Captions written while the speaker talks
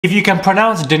If you can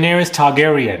pronounce Daenerys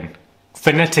Targaryen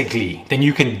phonetically, then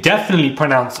you can definitely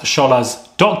pronounce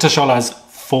Dr. Shola's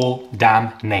full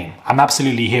damn name. I'm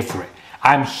absolutely here for it.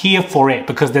 I'm here for it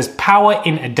because there's power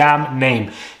in a damn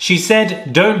name. She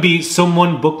said, don't be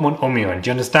someone bukmun omyon. Do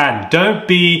you understand? Don't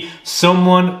be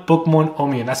someone bukmun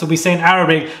omyon. That's what we say in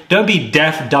Arabic. Don't be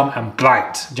deaf, dumb, and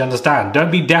blind. Do you understand?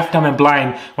 Don't be deaf, dumb, and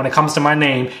blind when it comes to my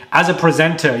name. As a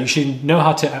presenter, you should know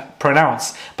how to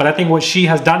pronounce. But I think what she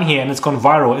has done here, and it's gone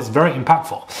viral, is very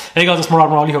impactful. Hey guys, it's Murad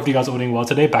Morali. Hope you guys are all doing well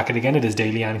today. Back at it again. It is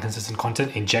daily and consistent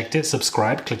content. Inject it,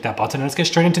 subscribe, click that button, and let's get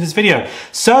straight into this video.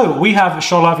 So we have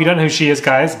Shola. If you don't know who she is,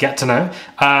 guys, get to know.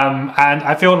 And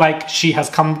I feel like she has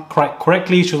come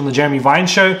correctly. She was on the Jeremy Vine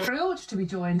show. Thrilled to be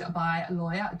joined by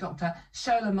lawyer Dr.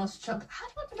 Shola Moschuk. How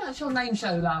do I pronounce your name,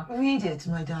 Shola? Read it,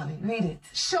 my darling. Read it.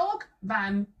 Shog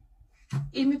Van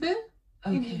Imibu.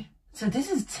 Okay. So this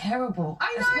is terrible.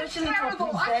 I know, it's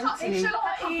terrible.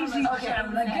 Easy. Okay,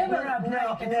 give it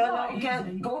up.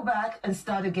 No. Go back and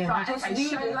start again. Right, Just okay,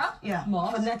 read Shola, it. Yeah.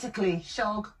 Moss, Phonetically.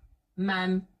 Shog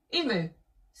Man Imu.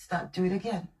 Do it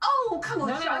again. Oh, come on,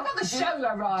 Shola. I got the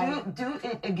Shola right. Do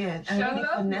it again. And read it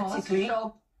Shola, phonetically. Moss,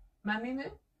 Shog Man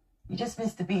Imu. You just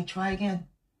missed the beat. Try again.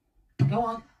 Go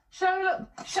on. Shola,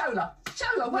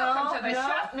 welcome to the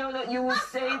show. No, you will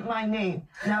say my name.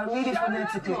 Now read it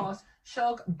phonetically. Moss,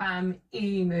 Shog Bam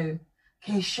Imu.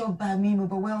 Okay, Shog Bam Imu,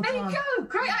 but well done. There you go,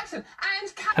 great accent.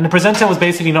 And the presenter was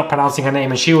basically not pronouncing her name,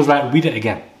 and she was like, read it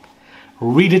again.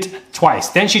 Read it twice.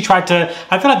 Then she tried to,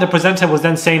 I feel like the presenter was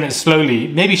then saying it slowly.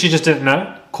 Maybe she just didn't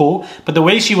know. Cool. But the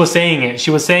way she was saying it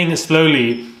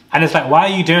slowly. And it's like, why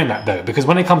are you doing that though? Because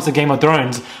when it comes to Game of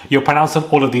Thrones, you're pronouncing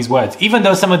all of these words. Even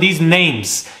though some of these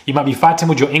names, you might be fighting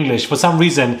with your English. For some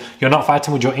reason, you're not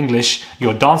fighting with your English.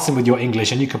 You're dancing with your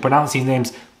English and you can pronounce these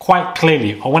names quite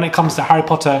clearly. Or when it comes to Harry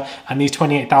Potter and these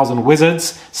 28,000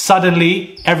 wizards,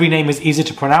 suddenly every name is easy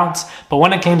to pronounce. But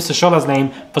when it comes to Shola's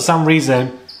name, for some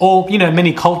reason, or, you know,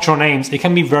 many cultural names, it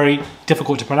can be very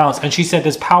difficult to pronounce. And she said,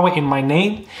 there's power in my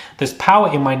name. There's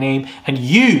power in my name. And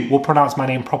you will pronounce my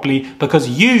name properly because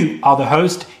you are the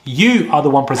host. You are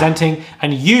the one presenting.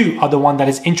 And you are the one that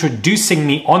is introducing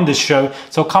me on this show.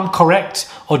 So come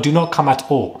correct or do not come at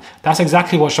all. That's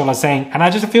exactly what Shola's saying. And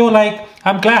I just feel like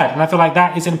I'm glad. And I feel like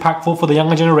that is impactful for the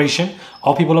younger generation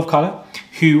of people of color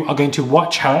who are going to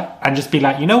watch her and just be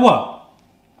like, you know what?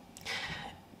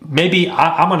 Maybe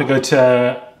I'm going to go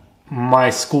to my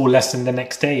school lesson the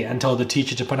next day and tell the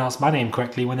teacher to pronounce my name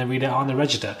correctly when they read it on the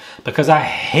register, because I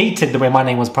hated the way my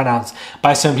name was pronounced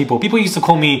by some people. People used to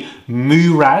call me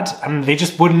Murad and they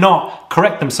just would not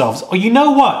correct themselves. Or you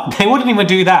know what? They wouldn't even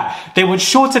do that. They would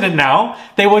shorten it now.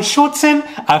 They would shorten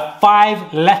a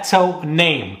 5-letter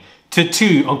name to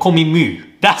 2 and call me Mu.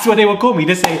 That's what they would call me.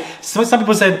 They say, some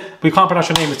people said, we can't pronounce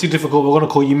your name, it's too difficult, we're going to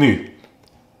call you Mu.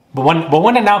 But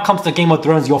when it now comes to Game of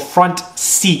Thrones, your front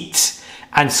seat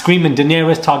and screaming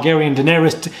Daenerys Targaryen,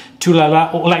 Daenerys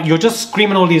Tulala, or like you're just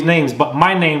screaming all these names, but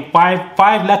my name,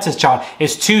 five letters, child,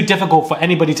 is too difficult for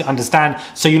anybody to understand,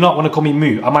 so you not want to call me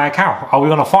Moo. Am I a cow? Are we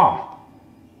on a farm?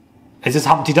 Is this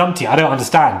Humpty Dumpty? I don't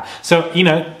understand. So, you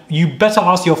know, you better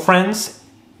ask your friends,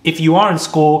 if you are in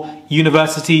school,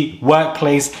 university,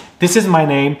 workplace, this is my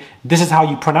name, this is how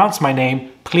you pronounce my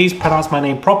name, please pronounce my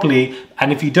name properly,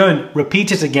 and if you don't,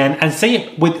 repeat it again and say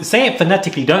it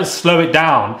phonetically. Don't slow it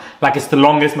down like it's the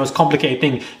longest, most complicated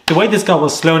thing. The way this girl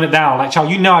was slowing it down, like, child,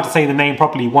 you know how to say the name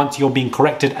properly once you're being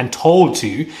corrected and told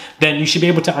to, then you should be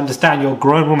able to understand. You're a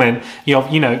grown woman. You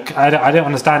know, I don't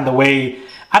understand the way.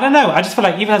 I don't know. I just feel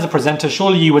like even as a presenter,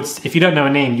 surely you would, if you don't know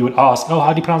a name, you would ask, oh,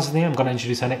 how do you pronounce his name? I'm going to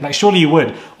introduce her name. Like, surely you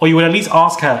would. Or you would at least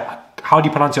ask her, how do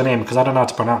you pronounce your name? Because I don't know how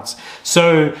to pronounce.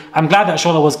 So I'm glad that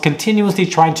Shola was continuously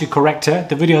trying to correct her.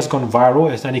 The video has gone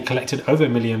viral. It's only collected over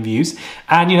 1 million views.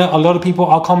 And, you know, a lot of people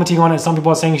are commenting on it. Some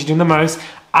people are saying she's doing the most.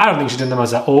 I don't think she's doing the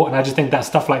most at all. And I just think that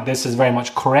stuff like this is very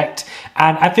much correct.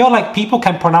 And I feel like people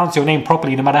can pronounce your name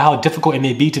properly no matter how difficult it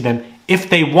may be to them if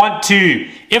they want to.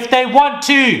 If they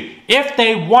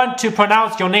want to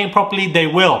pronounce your name properly, they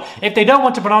will. If they don't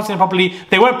want to pronounce it properly,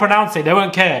 they won't pronounce it. They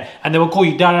won't care. And they will call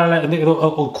you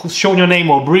or shorten your name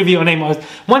or abbreviate your name.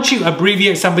 Once you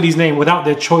abbreviate somebody's name without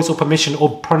their choice or permission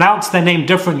or pronounce their name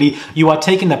differently, you are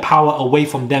taking the power away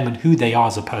from them and who they are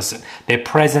as a person, their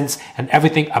presence and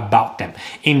everything about them.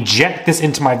 Inject this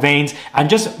into my veins and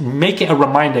just make it a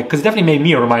reminder, because it definitely made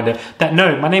me a reminder that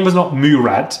no, my name is not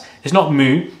Murad. It's not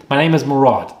Mu. My name is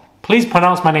Murad. Please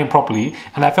pronounce my name properly.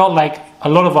 And I felt like a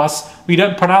lot of us, we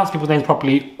don't pronounce people's names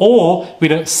properly, or we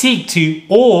don't seek to,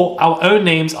 or our own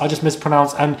names are just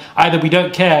mispronounced, and either we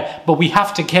don't care, but we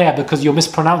have to care because you're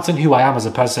mispronouncing who I am as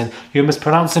a person. You're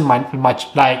mispronouncing my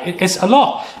like, it's a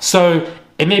lot. So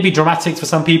It may be dramatic for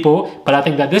some people, but I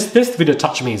think that this video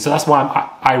touched me, so that's why I'm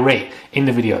irate in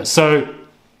the video. So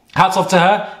hats off to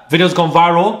her. Video's gone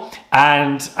viral,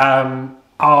 and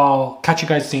I'll catch you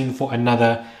guys soon for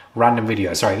another random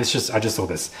video. Sorry, I just saw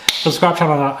this. Subscribe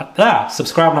channel,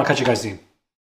 subscribe, and I'll catch you guys soon.